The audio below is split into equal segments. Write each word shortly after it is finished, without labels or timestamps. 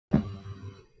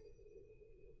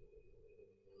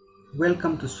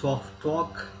Welcome to Soft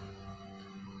Talk.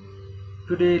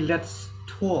 Today, let's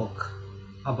talk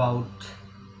about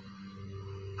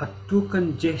a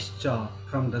token gesture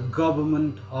from the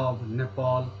government of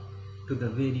Nepal to the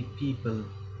very people.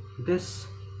 This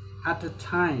at a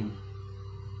time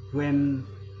when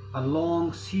a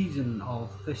long season of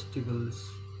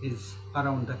festivals is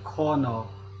around the corner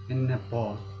in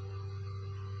Nepal.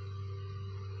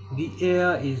 The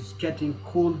air is getting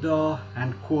colder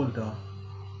and colder,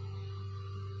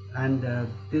 and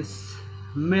this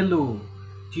mellow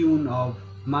tune of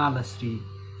Malasri,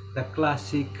 the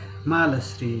classic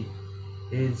Malasri,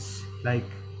 is like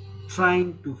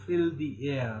trying to fill the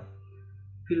air,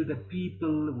 fill the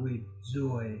people with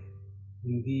joy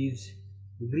in these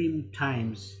grim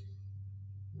times.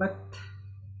 But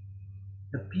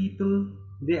the people,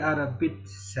 they are a bit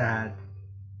sad,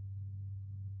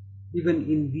 even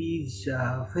in these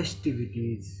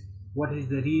festivities. What is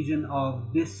the reason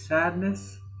of this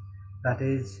sadness? That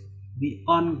is the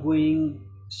ongoing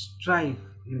strife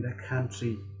in the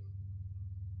country.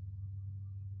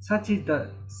 Such is the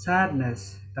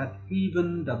sadness that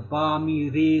even the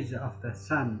balmy rays of the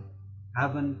sun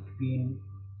haven't been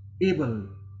able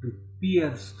to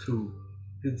pierce through,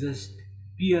 to just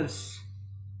pierce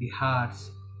the hearts,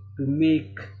 to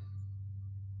make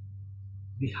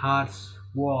the hearts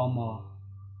warmer,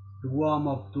 to warm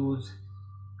up those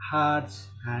hearts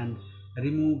and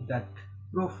remove that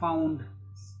profound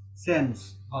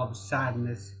sense of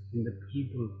sadness in the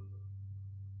people.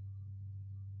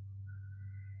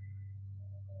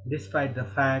 Despite the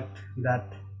fact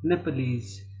that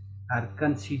Nepalese are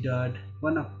considered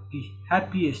one of the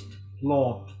happiest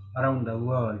lot around the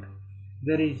world,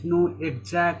 there is no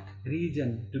exact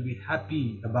reason to be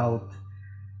happy about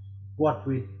what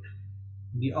with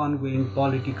the ongoing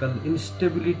political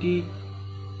instability,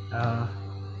 uh,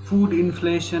 food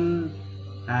inflation,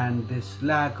 and this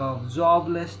lack of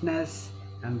joblessness,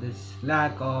 and this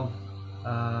lack of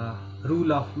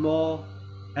rule of law,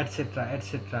 etc.,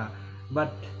 etc.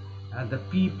 But the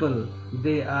people,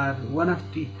 they are one of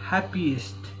the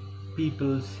happiest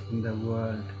peoples in the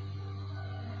world.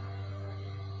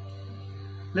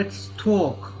 Let's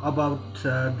talk about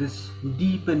this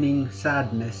deepening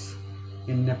sadness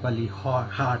in Nepali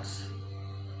hearts.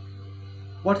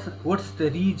 What's the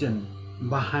reason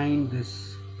behind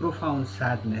this profound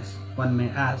sadness? One may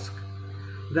ask.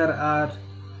 There are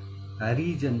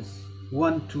reasons,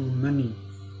 one too many,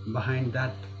 behind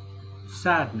that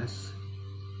sadness.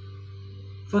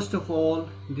 First of all,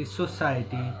 the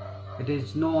society, it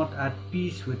is not at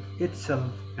peace with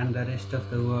itself and the rest of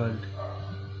the world.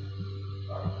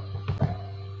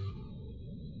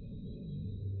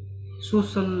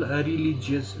 Social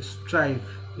religious strife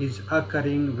is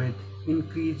occurring with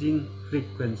increasing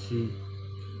frequency.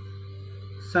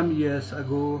 Some years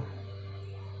ago,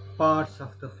 parts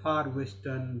of the far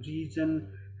western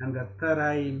region and the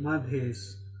Tarai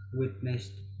Madhes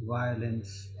witnessed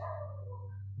violence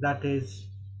that is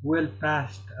well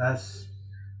past us,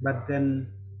 but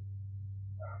then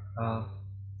uh,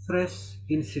 fresh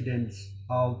incidents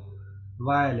of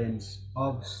violence,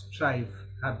 of strife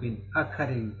have been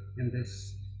occurring in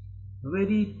this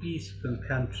very peaceful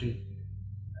country,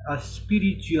 a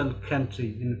spiritual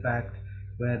country, in fact,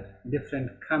 where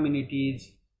different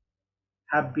communities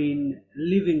have been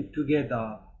living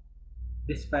together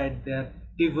despite their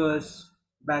diverse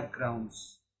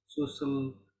backgrounds,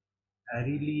 social,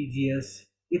 religious,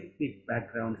 ethnic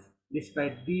backgrounds.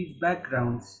 Despite these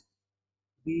backgrounds,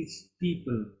 these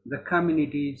people, the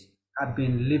communities, have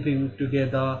been living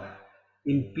together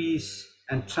in peace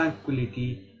and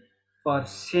tranquility for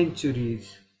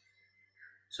centuries.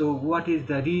 So, what is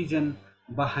the reason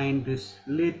behind this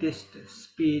latest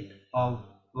spate of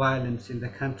violence in the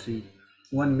country?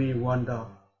 One may wonder.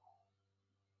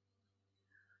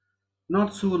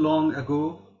 Not so long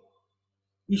ago,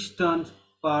 eastern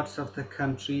parts of the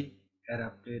country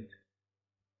erupted.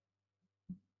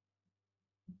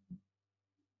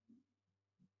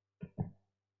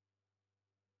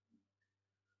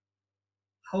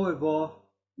 However,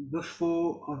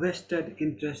 before vested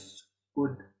interests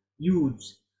could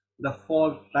use the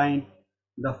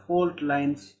the fault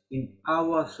lines in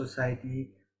our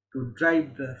society to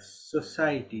drive the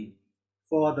society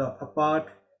further apart,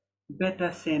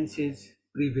 better senses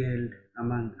prevailed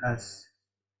among us,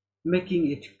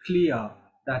 making it clear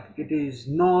that it is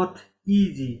not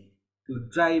easy to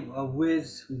drive a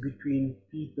wedge between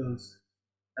peoples.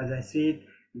 As I said,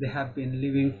 they have been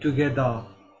living together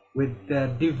with their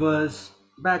diverse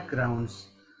backgrounds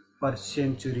for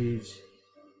centuries.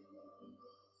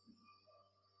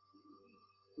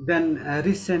 Then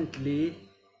recently,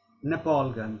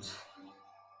 Nepalgans.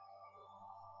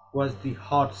 was the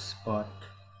hot spot.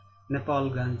 Nepal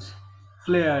guns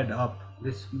flared up.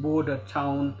 This border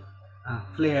town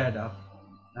flared up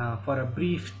for a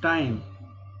brief time.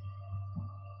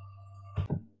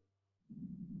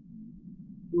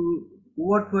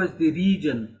 What was the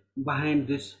reason behind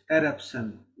this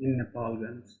eruption in Nepal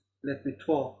guns? Let me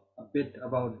talk a bit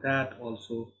about that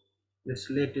also. This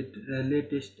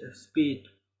latest spate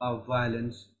of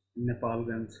violence in Nepal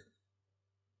guns.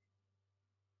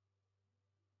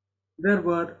 There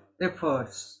were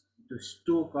efforts to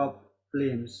stoke up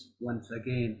flames once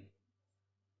again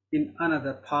in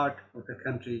another part of the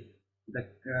country,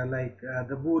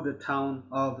 the border town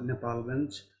of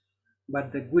Nepalganj.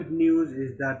 But the good news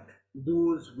is that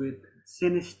those with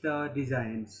sinister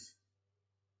designs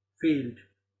failed.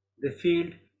 They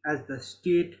failed as the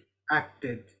state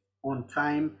acted on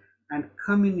time, and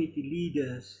community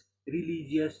leaders,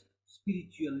 religious,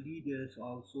 spiritual leaders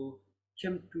also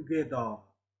came together,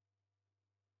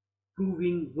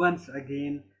 proving once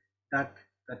again that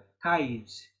the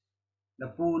ties, the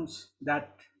bonds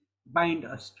that bind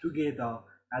us together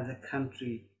as a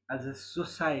country, as a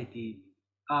society,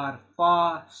 are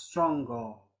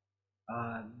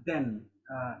uh, than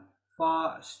uh,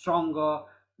 far stronger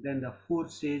than the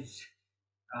forces,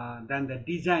 than the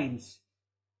designs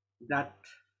that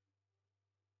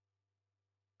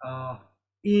uh,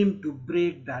 aim to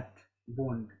break that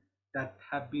bond, that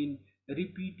have been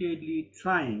repeatedly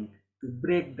trying to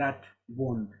break that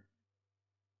bond.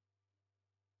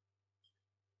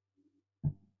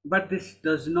 But this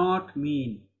does not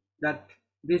mean that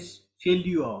this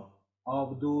failure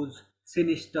of those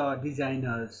sinister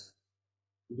designers,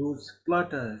 those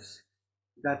plotters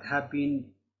that have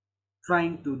been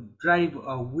trying to drive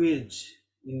a wedge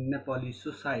in Nepali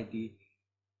society,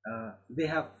 they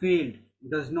have failed,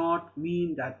 does not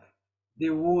mean that they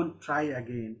won't try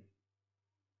again.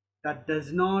 That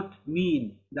does not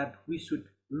mean that we should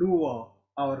lower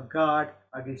our guard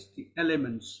against the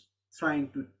elements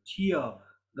trying to tear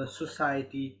the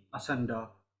society asunder.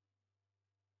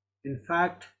 In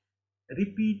fact,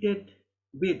 repeated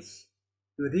bids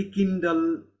to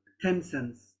rekindle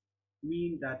tensions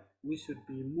mean that we should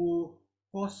be more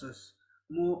cautious,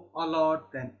 more alert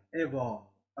than ever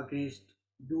against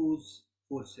those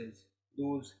forces,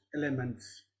 those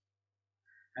elements,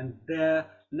 and their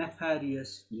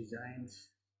nefarious designs.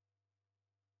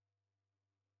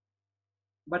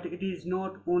 But it is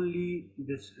not only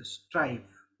this strife,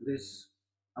 this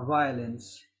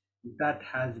violence that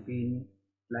has been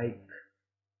like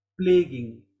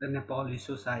plaguing the Nepali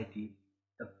society,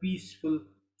 the peaceful,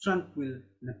 tranquil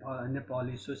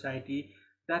Nepali society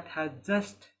that has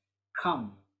just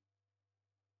come,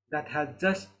 that has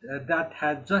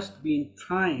just been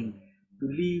trying to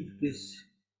leave this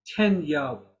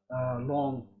 10-year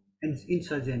long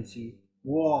insurgency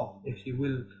war, if you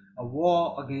will, a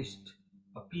war against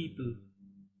a people,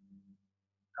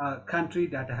 a country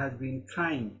that has been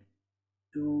trying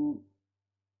to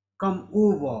come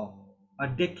over a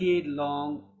decade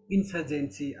long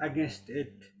insurgency against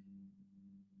it.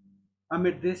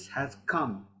 Amid this has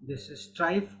come this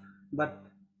strife, but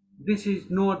this is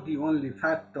not the only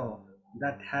factor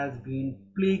that has been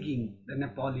plaguing the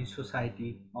Nepali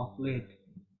society of late.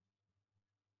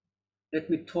 Let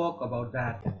me talk about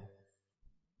that.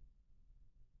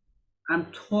 I'm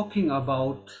talking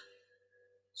about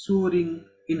soaring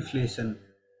inflation.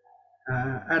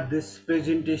 At this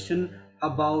presentation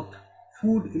about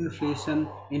food inflation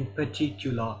in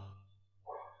particular.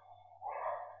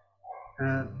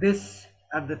 This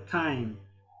at the time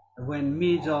when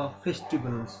major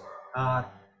festivals are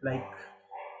like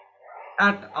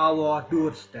at our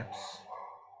doorsteps.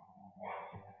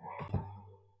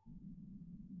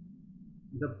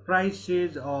 The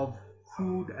prices of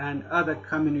food and other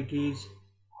communities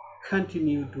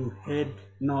continue to head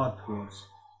northwards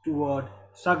toward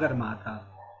Sagarmatha,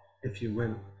 if you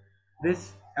will.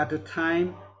 This at a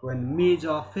time when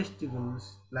major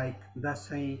festivals like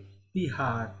Dasai,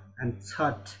 Tihar, and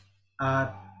Chhat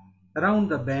are around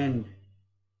the bend,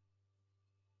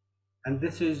 and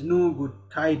this is no good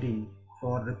tiding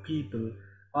for the people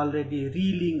already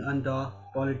reeling under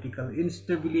political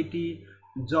instability,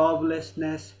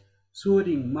 joblessness,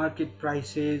 soaring market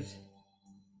prices,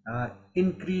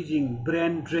 increasing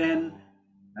brain drain,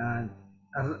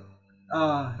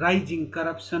 uh, rising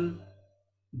corruption,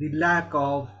 the lack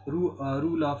of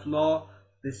rule of law,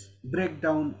 this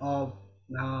breakdown of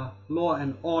law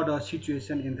and order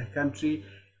situation in the country,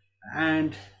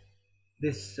 and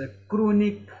this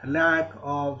chronic lack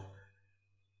of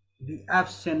the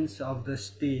absence of the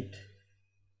state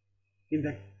in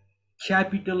the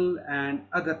capital and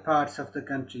other parts of the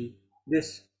country.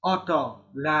 This utter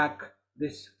lack,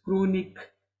 this chronic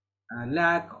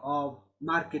lack of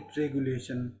market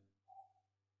regulation,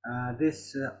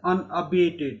 this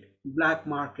unabated black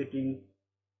marketing,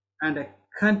 and a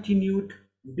continued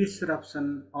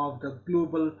disruption of the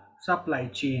global supply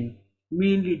chain,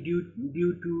 mainly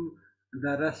due to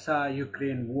the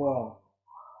Russia-Ukraine war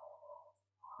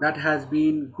that has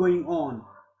been going on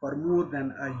for more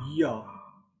than a year.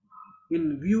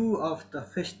 In view of the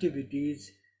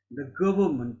festivities, the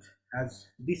government has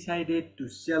decided to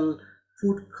sell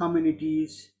food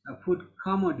commodities.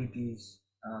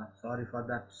 Sorry for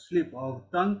that slip of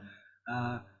tongue.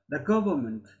 Uh, the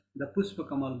government, the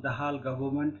Pushpakamal Dahal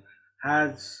government,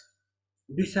 has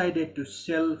decided to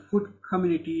sell food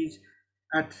commodities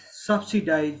at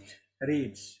subsidized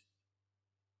rates.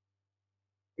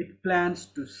 It plans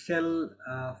to sell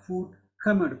food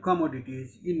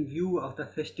commodities in view of the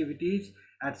festivities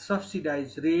at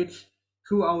subsidized rates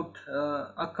throughout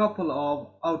a couple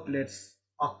of outlets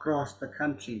across the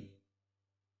country.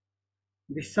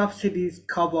 The subsidies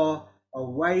cover a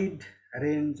wide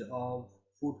range of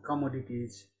food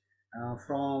commodities,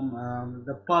 from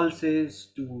the pulses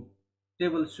to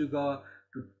table sugar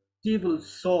to table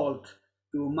salt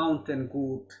to mountain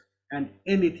goat and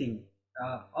anything,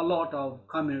 a lot of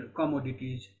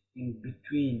commodities in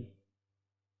between.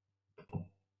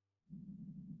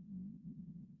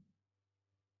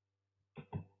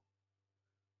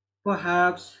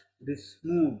 Perhaps this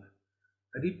move,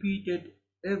 repeated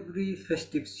every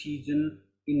festive season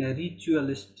in a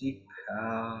ritualistic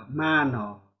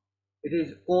manner, it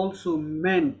is also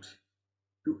meant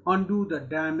to undo the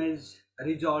damage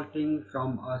resulting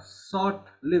from a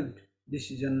short-lived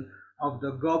decision of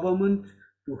the government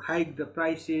to hike the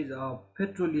prices of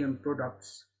petroleum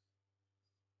products.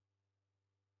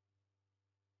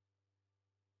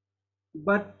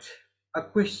 But a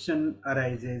question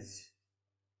arises: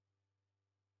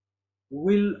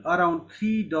 will around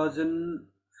 3 dozen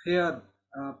fair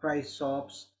price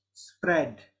shops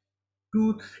spread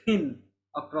too thin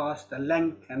across the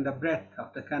length and the breadth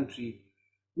of the country?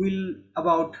 Will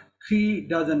about 3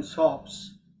 dozen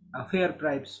shops, fair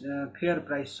price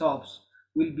shops,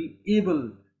 will be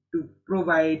able to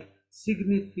provide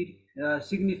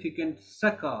significant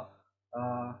succor,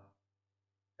 uh,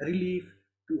 relief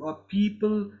to a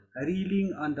people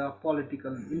reeling under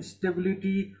political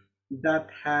instability that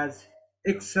has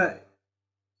ex-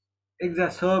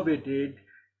 exacerbated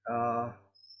uh,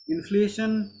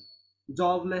 inflation,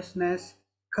 joblessness,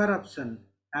 corruption,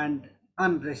 and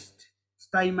unrest,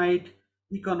 stymied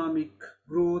economic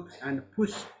growth, and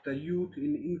pushed the youth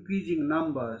in increasing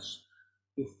numbers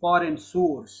to foreign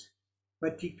shores,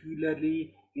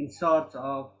 particularly in search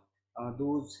of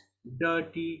those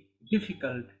dirty,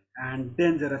 difficult, and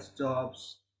dangerous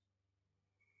jobs.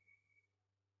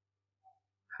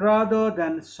 Rather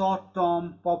than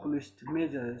short-term populist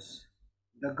measures,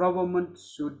 the government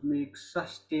should make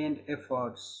sustained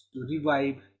efforts to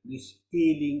revive this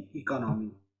ailing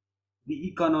economy, the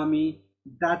economy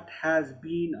that has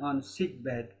been on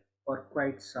sickbed for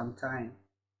quite some time.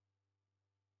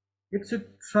 It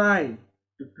should try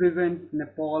to prevent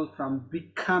Nepal from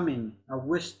becoming a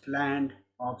wasteland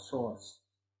of sorts.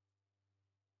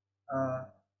 Uh,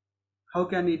 how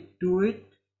can it do it?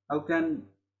 How can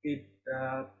it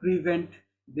prevent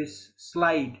this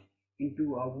slide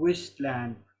into a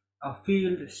wasteland, a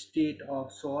failed state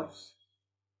of sorts?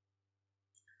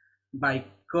 By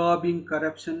curbing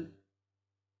corruption,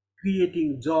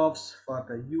 creating jobs for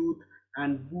the youth,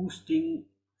 and boosting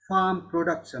farm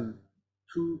production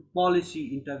through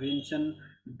policy intervention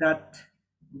that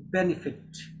benefit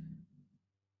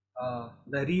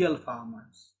the real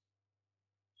farmers.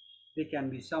 They can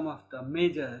be some of the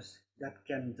measures that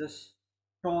can just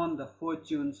turn the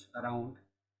fortunes around.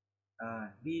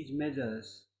 These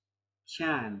measures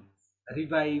can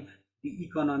revive the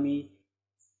economy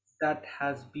that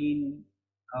has been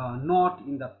not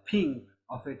in the pink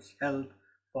of its health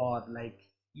for like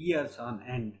years on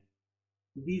end.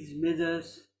 These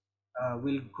measures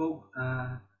will go.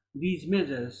 These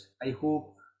measures, I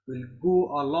hope, will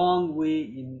go a long way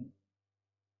in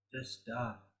just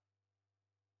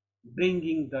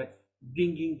bringing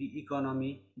the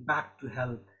economy back to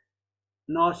health,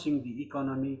 nursing the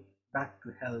economy back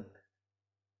to health.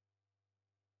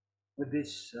 With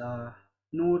this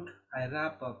note, I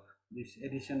wrap up this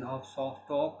edition of Soft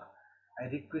Talk. I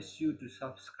request you to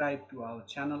subscribe to our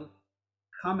channel,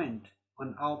 comment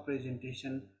on our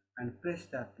presentation, and press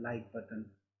that like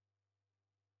button.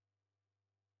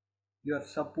 Your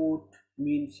support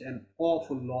means an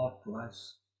awful lot to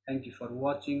us. Thank you for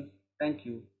watching. Thank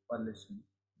you for listening.